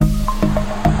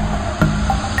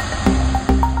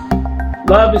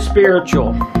Love is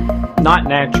spiritual, not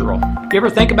natural. You ever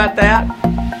think about that?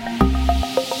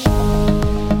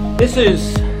 This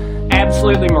is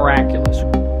absolutely miraculous.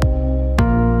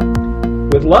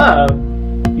 With love,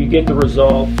 you get the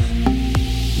results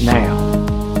now.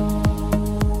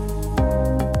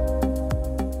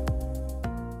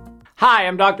 Hi,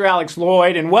 I'm Dr. Alex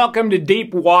Lloyd, and welcome to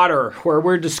Deep Water, where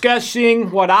we're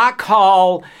discussing what I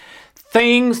call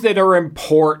things that are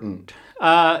important.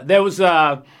 There was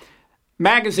a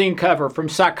magazine cover from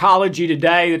Psychology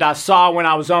Today that I saw when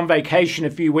I was on vacation a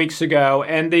few weeks ago,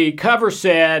 and the cover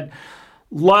said,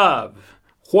 "Love,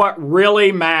 what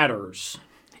really matters."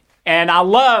 And I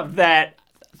loved that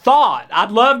thought.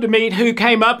 I'd love to meet who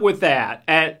came up with that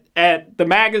at the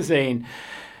magazine.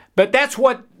 But that's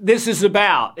what this is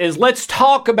about, is let's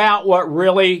talk about what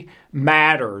really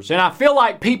matters. And I feel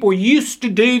like people used to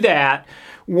do that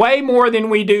way more than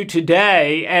we do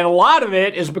today, and a lot of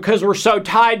it is because we're so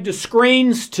tied to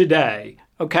screens today.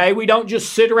 Okay, we don't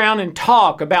just sit around and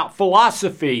talk about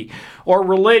philosophy or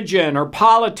religion or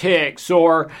politics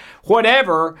or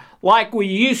whatever like we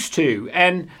used to.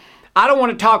 And I don't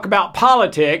want to talk about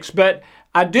politics, but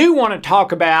I do want to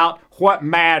talk about what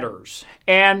matters.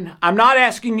 And I'm not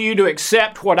asking you to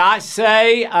accept what I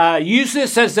say. Use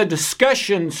this as a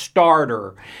discussion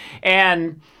starter.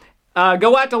 And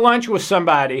go out to lunch with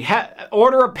somebody,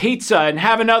 order a pizza and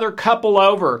have another couple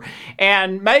over.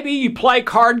 And maybe you play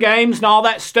card games and all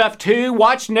that stuff too.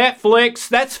 Watch Netflix,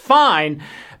 that's fine.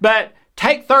 But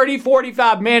take 30,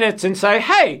 45 minutes and say,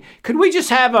 hey, could we just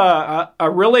have a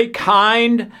really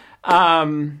kind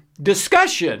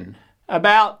discussion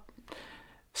about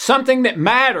something that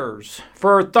matters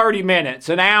for 30 minutes,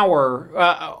 an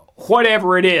hour,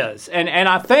 whatever it is. And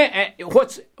I think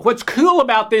what's cool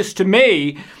about this to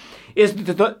me is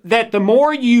that the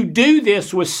more you do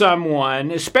this with someone,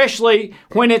 especially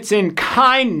when it's in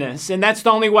kindness, and that's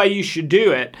the only way you should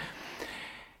do it,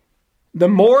 the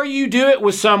more you do it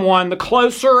with someone, the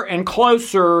closer and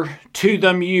closer to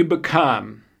them you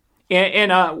become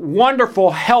in a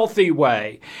wonderful, healthy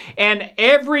way. And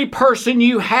every person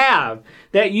you have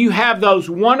that you have those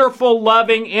wonderful,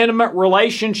 loving, intimate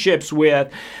relationships with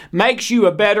makes you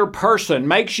a better person,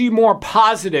 makes you more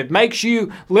positive, makes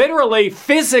you literally,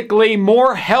 physically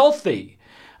more healthy,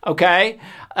 okay?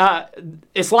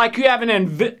 It's like you have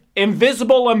an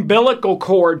invisible umbilical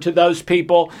cord to those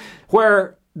people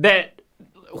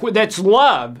that's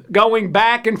love going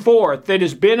back and forth that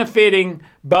is benefiting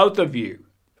both of you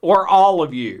or all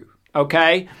of you,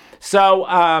 okay? So,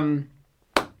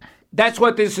 that's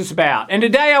what this is about. And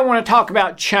today I want to talk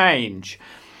about change.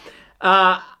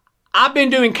 I've been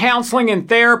doing counseling and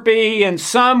therapy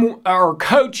or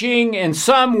coaching in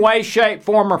some way, shape,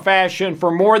 form, or fashion for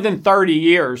more than 30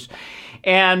 years.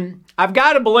 And I've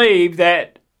got to believe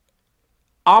that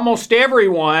almost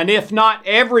everyone, if not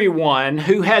everyone,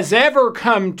 who has ever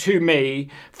come to me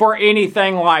for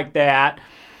anything like that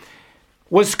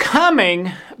was coming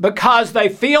because they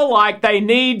feel like they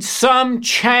need some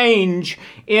change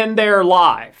in their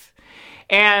life.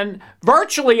 And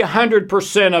virtually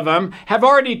 100% of them have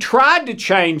already tried to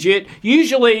change it,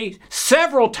 usually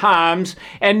several times,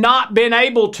 and not been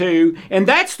able to. And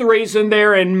that's the reason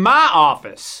they're in my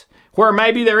office, where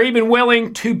maybe they're even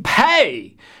willing to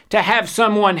pay to have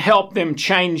someone help them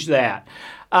change that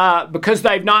because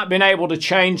they've not been able to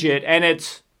change it, and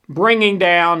it's bringing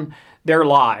down their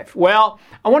life. Well,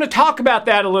 I want to talk about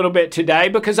that a little bit today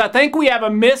because I think we have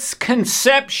a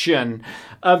misconception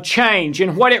of change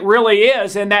and what it really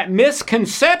is, and that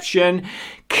misconception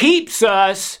keeps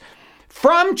us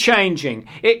from changing.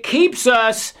 It keeps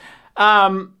us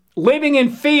living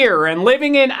in fear and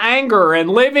living in anger and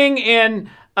living in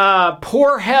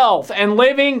poor health and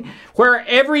living where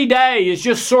every day is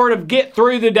just sort of get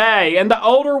through the day. And the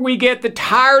older we get, the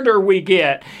tireder we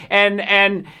get.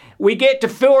 And we get to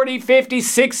 40, 50,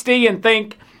 60 and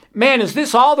think, man, is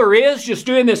this all there is? Just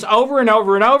doing this over and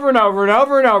over and over and over and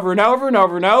over and over and over and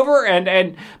over and over.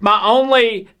 And my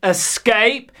only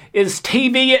escape is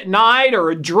TV at night or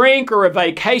a drink or a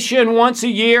vacation once a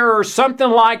year or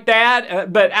something like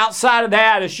that. But outside of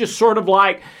that, it's just sort of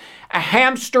like a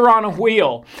hamster on a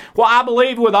wheel. Well, I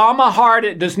believe with all my heart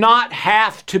it does not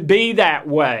have to be that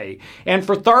way. And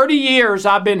for 30 years,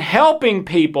 I've been helping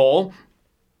people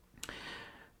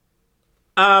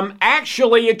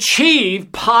actually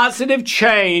achieve positive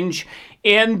change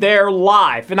in their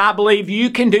life. And I believe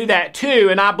you can do that too.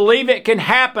 And I believe it can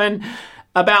happen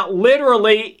about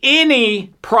literally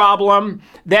any problem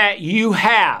that you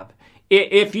have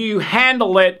if you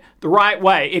handle it the right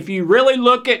way. If you really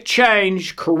look at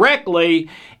change correctly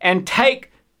and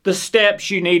take the steps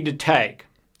you need to take.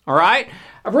 All right?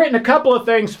 I've written a couple of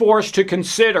things for us to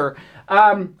consider.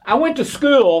 I went to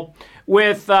school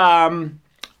with a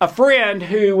friend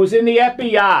who was in the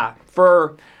FBI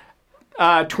for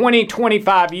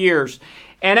 25 years.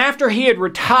 And after he had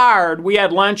retired, we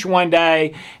had lunch one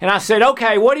day, and I said,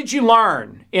 okay, what did you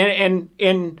learn in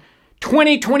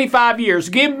 25 years?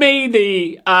 Give me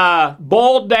the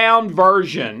boiled down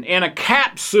version in a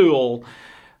capsule,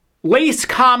 least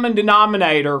common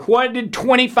denominator. What did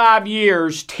 25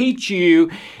 years teach you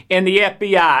in the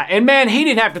FBI? And man, he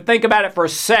didn't have to think about it for a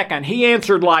second. He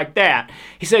answered like that.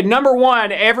 He said, number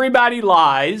one, everybody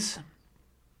lies.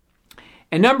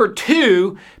 And number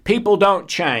two, people don't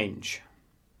change.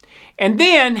 And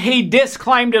then he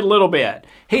disclaimed it a little bit.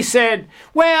 He said,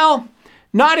 well,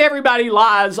 not everybody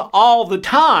lies all the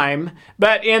time,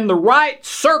 but in the right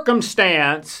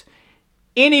circumstance,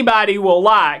 anybody will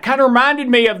lie. It kind of reminded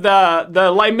me of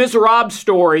the Les Miserables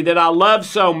story that I love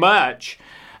so much,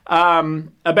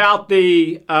 about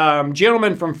the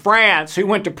gentleman from France who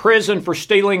went to prison for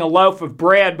stealing a loaf of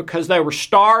bread because they were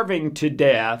starving to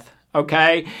death,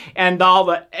 okay? And all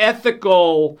the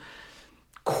ethical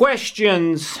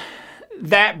questions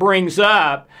that brings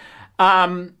up.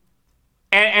 And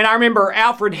I remember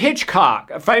Alfred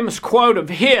Hitchcock, a famous quote of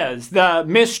his, the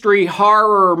mystery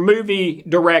horror movie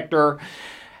director,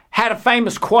 had a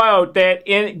famous quote that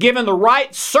given the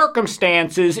right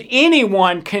circumstances,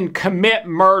 anyone can commit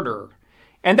murder.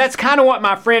 And that's kind of what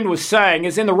my friend was saying,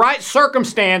 is in the right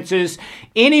circumstances,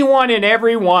 anyone and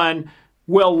everyone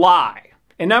will lie.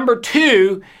 And number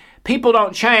two, people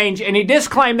don't change. And he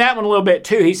disclaimed that one a little bit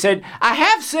too. He said, I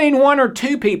have seen one or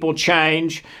two people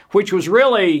change, which was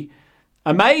really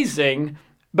amazing,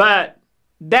 but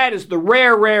that is the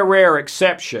rare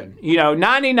exception.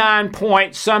 99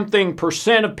 point something %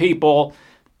 of people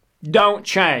don't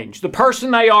change. The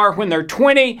person they are when they're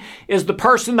 20 is the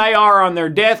person they are on their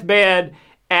deathbed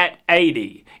at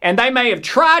 80. And they may have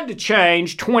tried to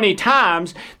change 20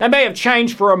 times. They may have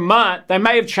changed for a month. They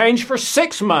may have changed for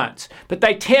 6 months. But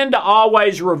they tend to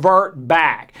always revert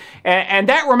back. And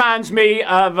that reminds me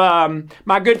of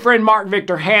my good friend Mark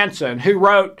Victor Hansen, who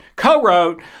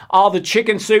co-wrote all the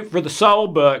Chicken Soup for the Soul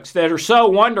books that are so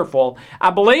wonderful.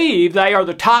 I believe they are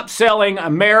the top-selling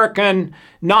American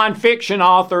nonfiction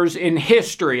authors in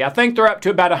history. I think they're up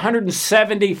to about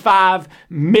 175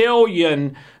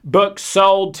 million books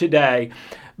sold today.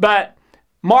 But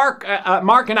Mark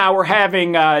and I were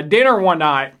having dinner one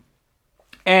night,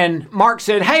 and Mark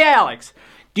said, "Hey, Alex,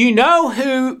 do you know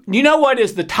what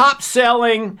is the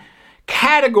top-selling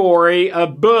category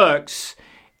of books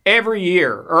every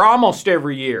year, or almost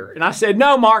every year?" And I said,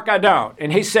 "No, Mark, I don't."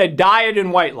 And he said, "Diet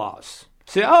and weight loss."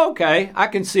 I said, "Oh, okay, I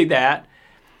can see that."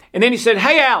 And then he said,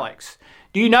 "Hey, Alex,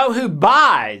 do you know who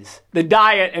buys the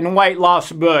diet and weight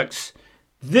loss books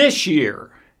this year?"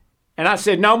 And I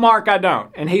said, "No, Mark, I don't."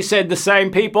 And he said, "The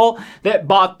same people that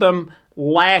bought them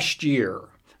last year."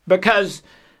 Because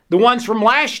the ones from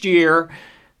last year,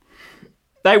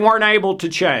 they weren't able to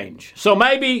change. So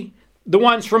maybe the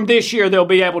ones from this year they'll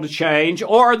be able to change,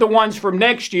 or the ones from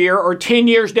next year or 10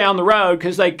 years down the road,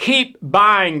 because they keep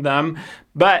buying them,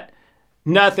 but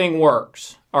nothing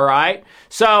works. All right?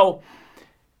 So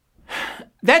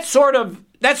that's sort of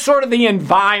the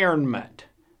environment,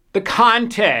 the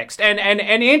context. And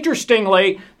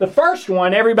interestingly, the first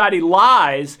one, everybody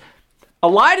lies, a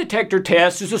lie detector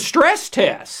test is a stress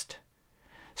test.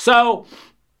 So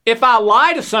if I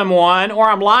lie to someone, or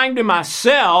I'm lying to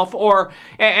myself,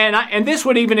 and this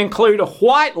would even include a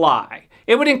white lie.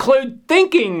 It would include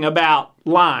thinking about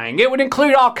lying. It would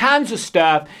include all kinds of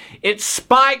stuff. It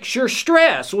spikes your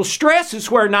stress. Well, stress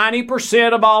is where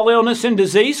 90% of all illness and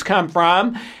disease come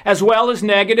from, as well as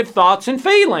negative thoughts and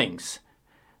feelings.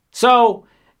 So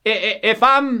if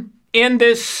I'm in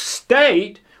this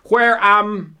state where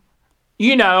I'm,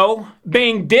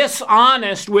 being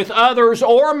dishonest with others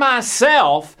or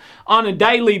myself on a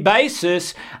daily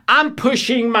basis, I'm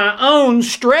pushing my own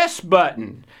stress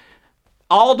button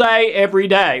all day, every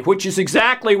day, which is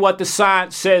exactly what the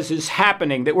science says is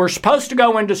happening, that we're supposed to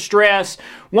go into stress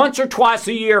once or twice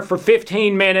a year for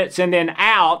 15 minutes and then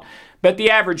out, but the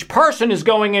average person is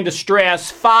going into stress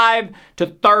 5 to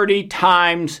 30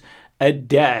 times a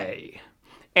day.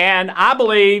 And I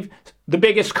believe the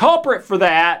biggest culprit for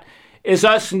that is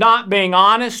us not being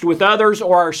honest with others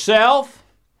or ourselves,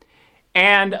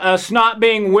 and us not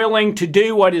being willing to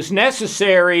do what is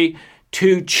necessary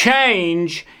to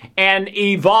change and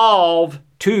evolve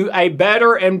to a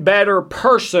better and better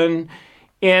person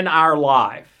in our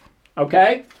life.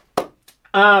 Okay?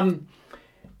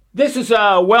 This is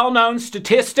a well-known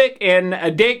statistic in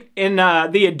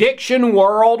the addiction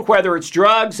world, whether it's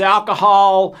drugs,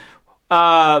 alcohol,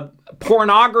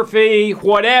 pornography,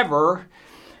 whatever,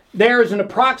 there's an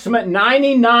approximate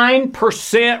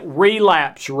 99%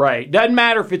 relapse rate. Doesn't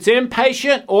matter if it's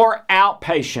inpatient or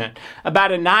outpatient.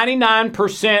 About a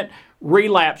 99%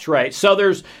 relapse rate. So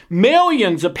there's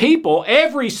millions of people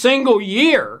every single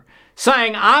year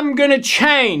saying, I'm going to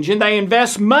change, and they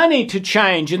invest money to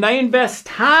change, and they invest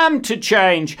time to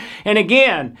change. And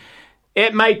again,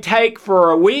 it may take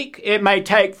for a week, it may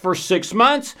take for 6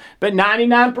 months, but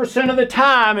 99% of the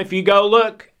time, if you go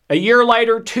look a year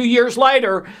later, 2 years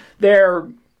later, they're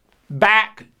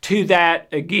back to that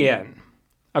again.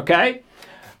 Okay?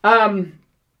 M.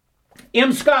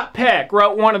 Scott Peck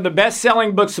wrote one of the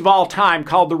best-selling books of all time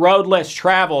called The Road Less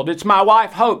Traveled. It's my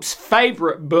wife Hope's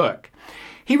favorite book.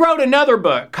 He wrote another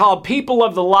book called People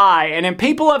of the Lie, and in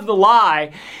People of the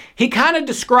Lie, he kind of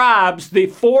describes the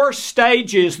 4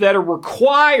 stages that are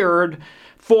required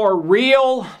for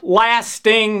real,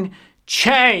 lasting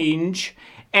change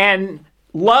and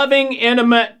loving,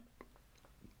 intimate,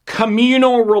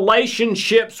 communal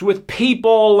relationships with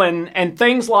people and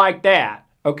things like that,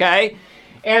 okay?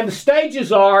 And the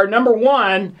stages are, number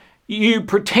 1, you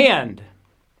pretend.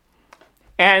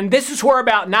 And this is where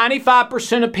about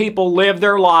 95% of people live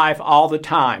their life all the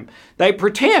time. They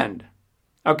pretend,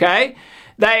 okay?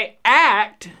 They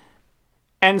act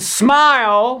and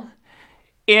smile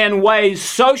in ways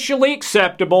socially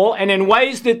acceptable and in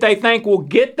ways that they think will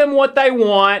get them what they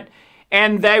want,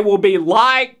 and they will be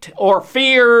liked or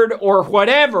feared or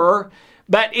whatever,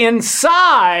 but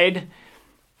inside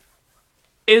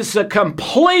is a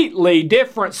completely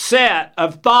different set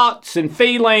of thoughts and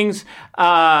feelings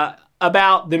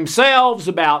about themselves,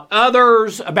 about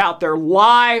others, about their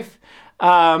life.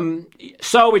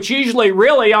 So it's usually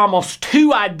really almost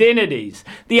 2 identities.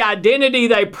 The identity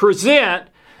they present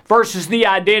versus the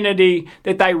identity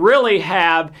that they really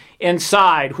have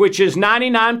inside, which is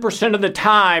 99% of the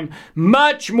time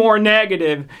much more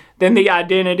negative than the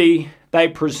identity they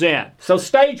present. So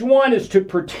stage 1 is to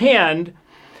pretend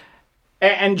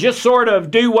and just sort of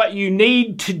do what you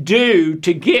need to do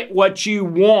to get what you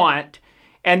want,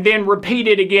 and then repeat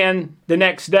it again the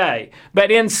next day. But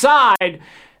inside,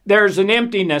 there's an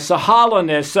emptiness, a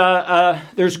hollowness.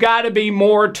 There's got to be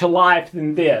more to life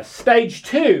than this. Stage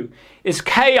 2 is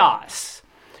chaos,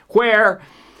 where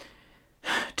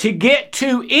to get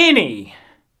to any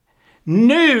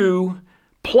new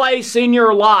place in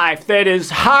your life that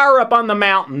is higher up on the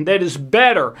mountain, that is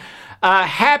better,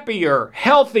 happier,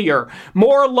 healthier,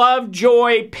 more love,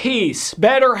 joy, peace,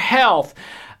 better health,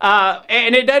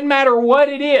 and it doesn't matter what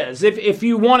it is. If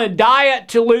you want to diet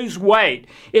to lose weight,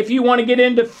 if you want to get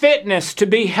into fitness to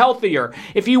be healthier,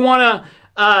 if you want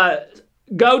to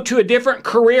go to a different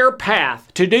career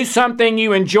path to do something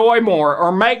you enjoy more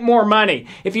or make more money,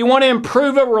 if you want to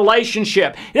improve a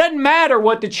relationship, it doesn't matter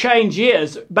what the change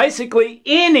is. Basically,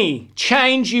 any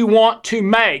change you want to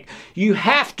make, you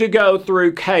have to go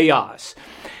through chaos.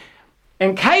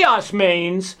 And chaos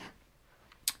means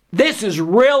this is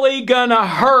really gonna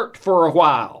hurt for a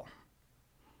while.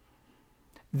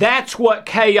 That's what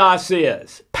chaos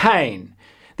is, pain.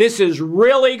 This is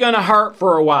really gonna hurt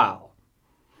for a while.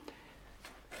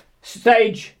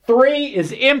 Stage 3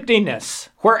 is emptiness,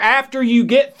 where after you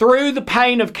get through the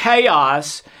pain of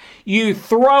chaos, you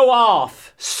throw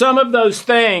off some of those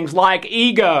things like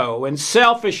ego and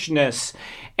selfishness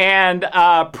and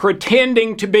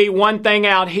pretending to be one thing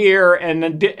out here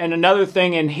and another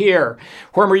thing in here,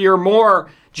 where you're more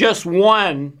just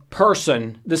one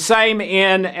person, the same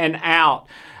in and out,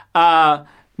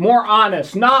 more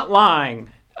honest, not lying,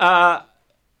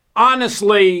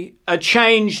 honestly a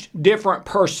changed, different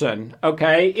person,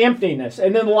 okay? Emptiness.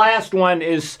 And then the last one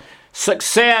is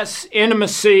success,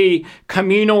 intimacy,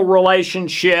 communal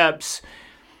relationships,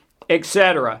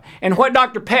 etc. And what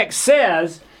Dr. Peck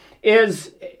says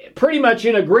is pretty much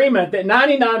in agreement that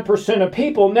 99% of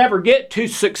people never get to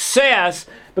success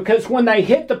because when they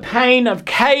hit the pain of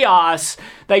chaos,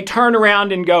 they turn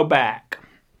around and go back.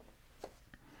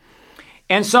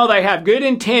 And so they have good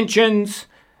intentions.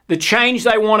 The change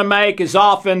they want to make is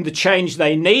often the change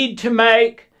they need to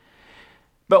make.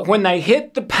 But when they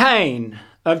hit the pain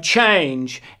of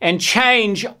change, and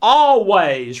change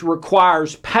always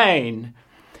requires pain,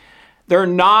 they're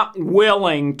not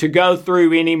willing to go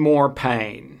through any more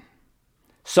pain.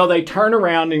 So they turn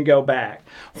around and go back.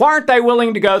 Why aren't they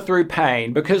willing to go through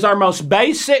pain? Because our most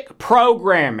basic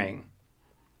programming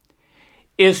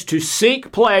is to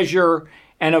seek pleasure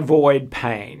and avoid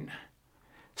pain.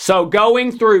 So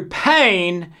going through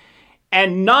pain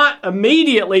and not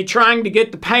immediately trying to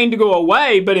get the pain to go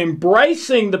away, but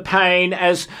embracing the pain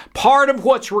as part of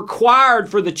what's required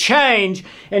for the change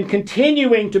and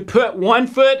continuing to put one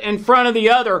foot in front of the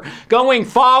other, going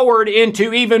forward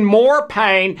into even more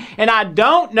pain. And I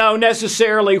don't know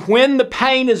necessarily when the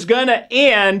pain is going to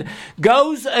end,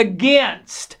 goes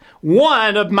against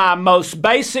one of my most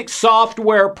basic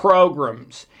software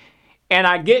programs. And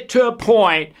I get to a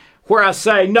point where I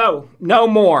say, no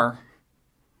more.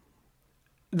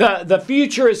 The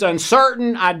future is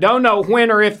uncertain. I don't know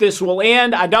when or if this will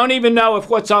end. I don't even know if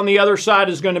what's on the other side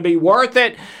is going to be worth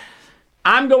it.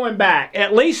 I'm going back,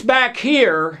 at least back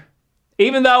here,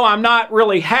 even though I'm not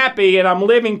really happy and I'm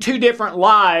living two different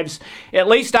lives, at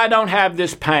least I don't have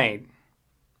this pain.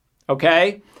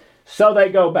 Okay? So they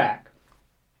go back.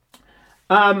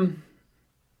 A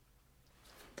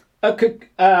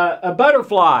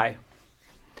butterfly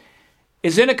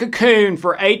is in a cocoon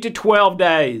for 8 to 12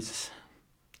 days.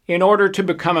 In order to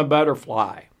become a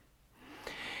butterfly.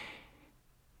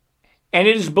 And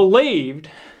it is believed,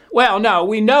 well, no,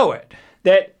 we know it,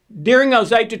 that during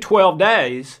those 8 to 12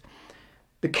 days,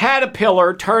 the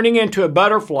caterpillar turning into a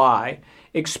butterfly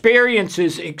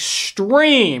experiences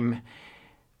extreme,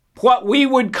 what we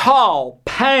would call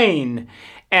pain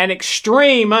and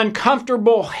extreme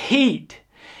uncomfortable heat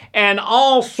and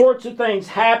all sorts of things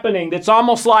happening that's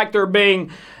almost like they're being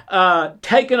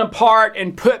taken apart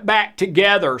and put back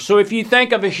together. So if you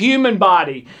think of a human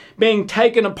body being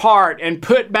taken apart and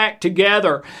put back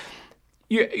together,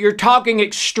 you're talking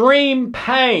extreme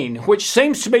pain, which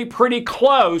seems to be pretty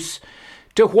close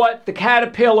to what the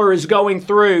caterpillar is going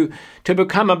through to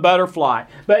become a butterfly.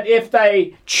 But if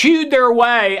they chewed their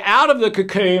way out of the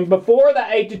cocoon before the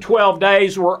 8 to 12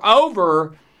 days were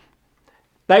over,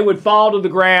 they would fall to the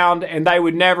ground and they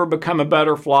would never become a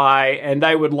butterfly, and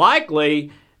they would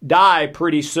likely die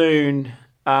pretty soon,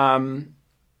 having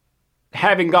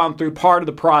gone through part of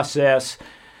the process,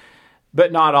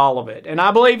 but not all of it. And I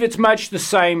believe it's much the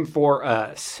same for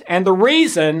us. And the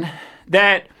reason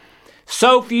that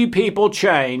so few people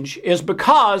change is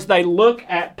because they look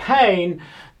at pain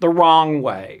the wrong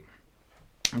way.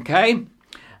 Okay?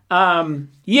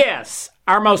 Yes,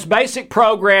 our most basic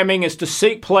programming is to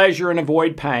seek pleasure and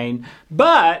avoid pain,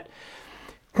 but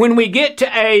when we get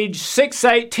to age 6,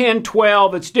 8, 10,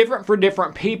 12, it's different for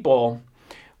different people.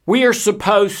 We are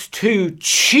supposed to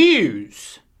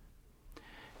choose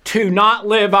to not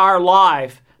live our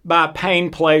life by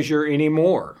pain pleasure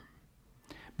anymore,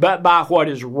 but by what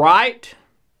is right,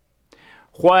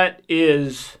 what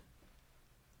is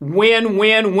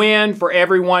win-win-win for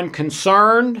everyone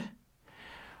concerned,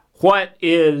 what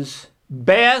is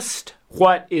best,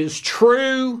 what is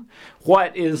true,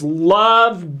 what is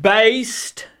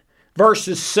love-based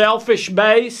versus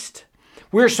selfish-based.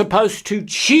 We're supposed to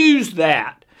choose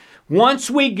that. Once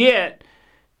we get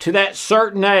to that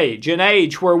certain age, an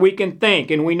age where we can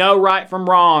think and we know right from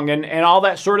wrong and all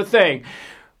that sort of thing,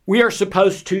 we are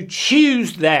supposed to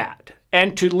choose that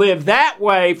and to live that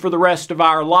way for the rest of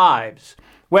our lives.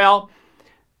 Well,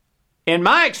 in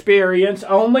my experience,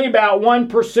 only about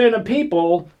 1% of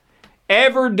people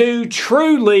ever do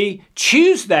truly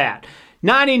choose that.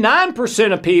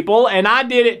 99% of people, and I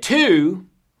did it too,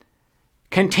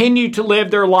 continue to live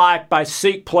their life by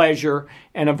seek pleasure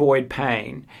and avoid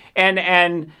pain.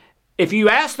 And if you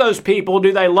ask those people,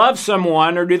 do they love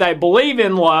someone or do they believe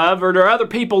in love or do other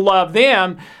people love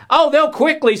them? Oh, they'll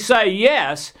quickly say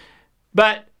yes,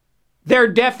 but their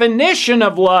definition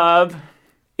of love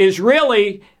is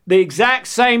really the exact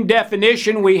same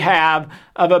definition we have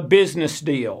of a business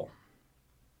deal.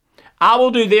 I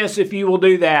will do this if you will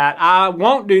do that. I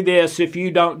won't do this if you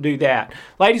don't do that.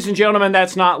 Ladies and gentlemen,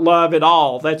 that's not love at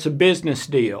all. That's a business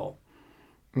deal.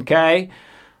 Okay?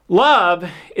 Love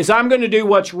is I'm going to do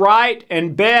what's right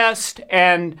and best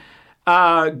and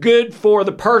good for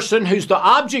the person who's the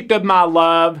object of my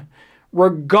love,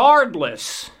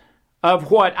 regardless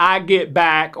of what I get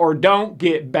back or don't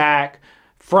get back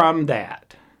from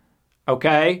that.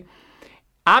 Okay?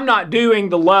 I'm not doing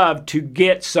the love to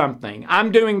get something.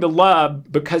 I'm doing the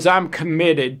love because I'm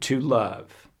committed to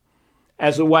love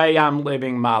as a way I'm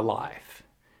living my life.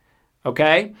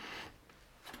 Okay?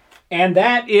 And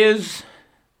that is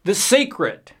the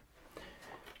secret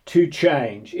to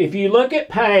change. If you look at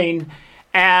pain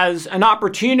as an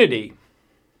opportunity,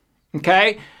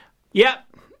 okay? Yep,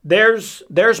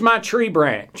 there's my tree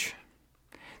branch.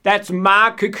 That's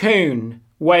my cocoon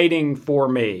waiting for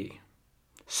me.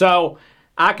 So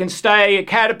I can stay a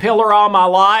caterpillar all my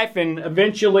life and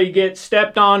eventually get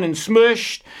stepped on and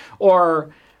smushed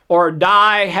or or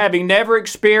die having never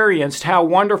experienced how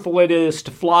wonderful it is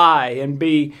to fly and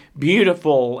be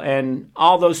beautiful and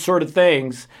all those sort of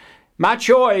things. My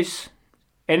choice,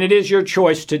 and it is your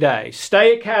choice today,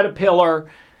 stay a caterpillar,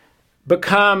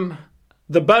 become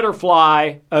the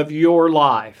butterfly of your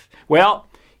life. Well,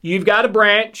 you've got a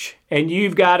branch and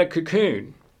you've got a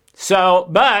cocoon.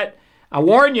 But I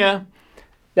warn you,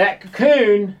 that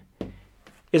cocoon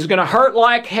is going to hurt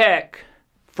like heck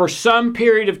for some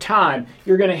period of time.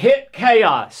 You're going to hit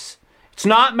chaos. It's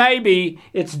not maybe,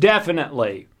 it's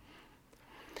definitely.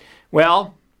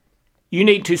 Well, you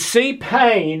need to see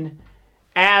pain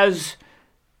as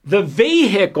the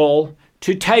vehicle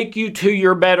to take you to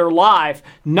your better life,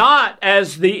 not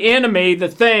as the enemy, the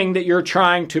thing that you're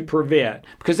trying to prevent,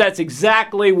 because that's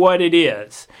exactly what it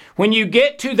is. When you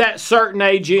get to that certain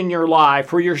age in your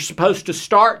life where you're supposed to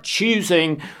start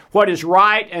choosing what is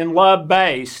right and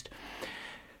love-based,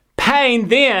 pain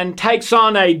then takes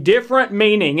on a different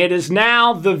meaning. It is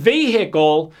now the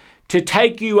vehicle to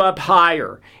take you up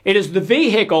higher. It is the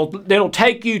vehicle that'll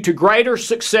take you to greater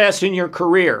success in your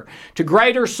career, to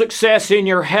greater success in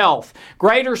your health,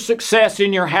 greater success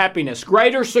in your happiness,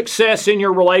 greater success in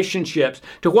your relationships,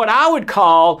 to what I would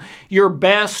call your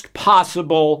best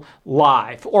possible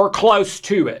life, or close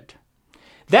to it.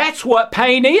 That's what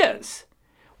pain is.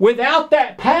 Without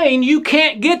that pain, you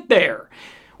can't get there.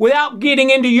 Without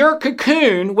getting into your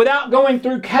cocoon, without going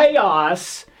through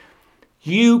chaos,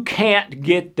 you can't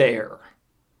get there.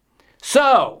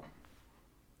 So,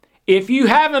 if you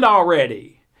haven't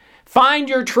already, find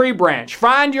your tree branch,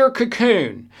 find your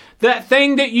cocoon, that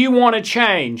thing that you want to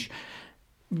change.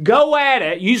 Go at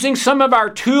it using some of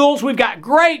our tools. We've got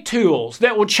great tools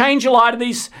that will change a lot of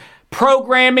these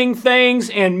programming things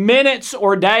in minutes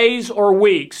or days or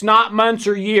weeks, not months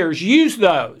or years. Use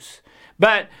those.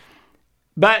 But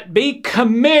be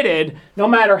committed, no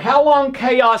matter how long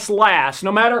chaos lasts,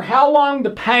 no matter how long the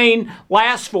pain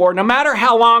lasts for, no matter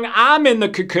how long I'm in the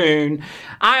cocoon,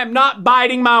 I am not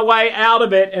biting my way out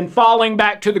of it and falling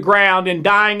back to the ground and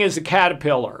dying as a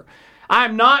caterpillar.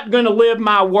 I'm not going to live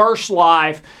my worst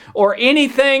life or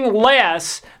anything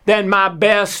less than my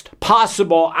best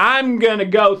possible. I'm going to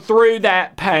go through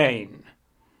that pain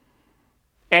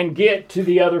and get to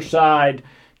the other side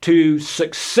to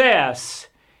success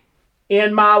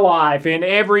in my life in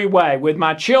every way, with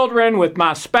my children, with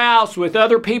my spouse, with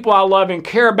other people I love and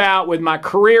care about, with my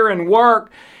career and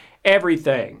work,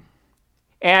 everything.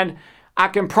 And I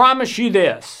can promise you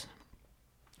this,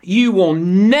 you will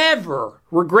never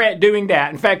regret doing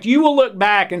that. In fact, you will look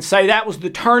back and say that was the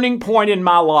turning point in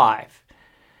my life.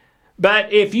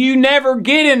 But if you never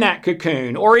get in that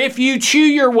cocoon, or if you chew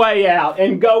your way out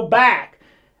and go back,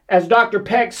 as Dr.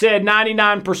 Peck said,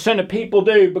 99% of people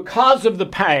do, because of the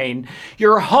pain,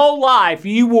 your whole life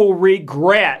you will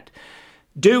regret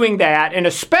doing that, and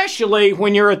especially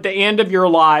when you're at the end of your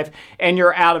life and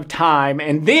you're out of time,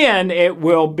 and then it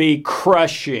will be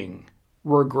crushing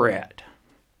regret.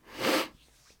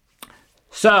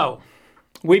 So,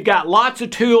 we've got lots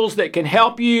of tools that can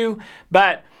help you,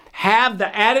 but have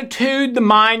the attitude, the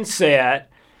mindset,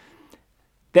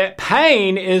 that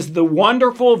pain is the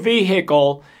wonderful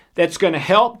vehicle that's going to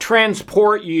help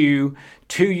transport you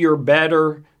to your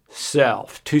better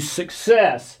self, to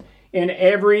success in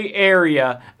every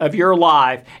area of your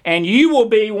life. And you will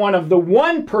be one of the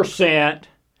 1%,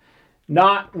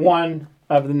 not one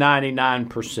of the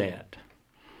 99%.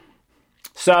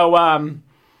 So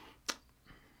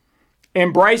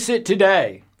embrace it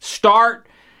today. Start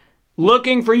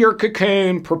looking for your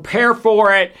cocoon, prepare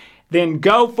for it, then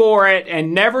go for it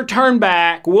and never turn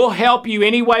back. We'll help you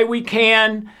any way we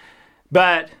can.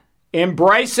 But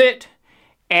embrace it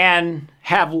and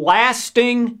have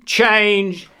lasting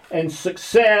change and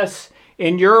success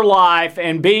in your life,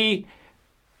 and be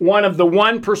one of the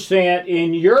 1%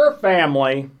 in your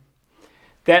family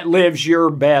that lives your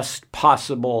best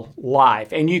possible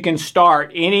life. And you can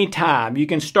start anytime. You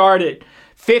can start at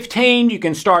 15, you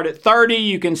can start at 30,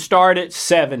 you can start at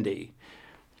 70.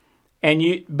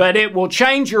 But it will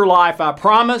change your life, I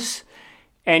promise.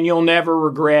 And you'll never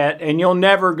regret, and you'll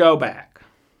never go back.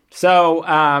 So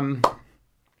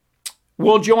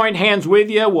we'll join hands with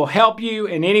you. We'll help you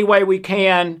in any way we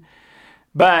can.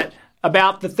 But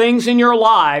about the things in your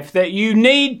life that you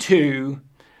need to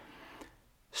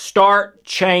start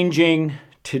changing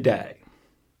today.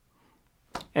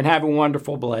 And have a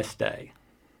wonderful, blessed day.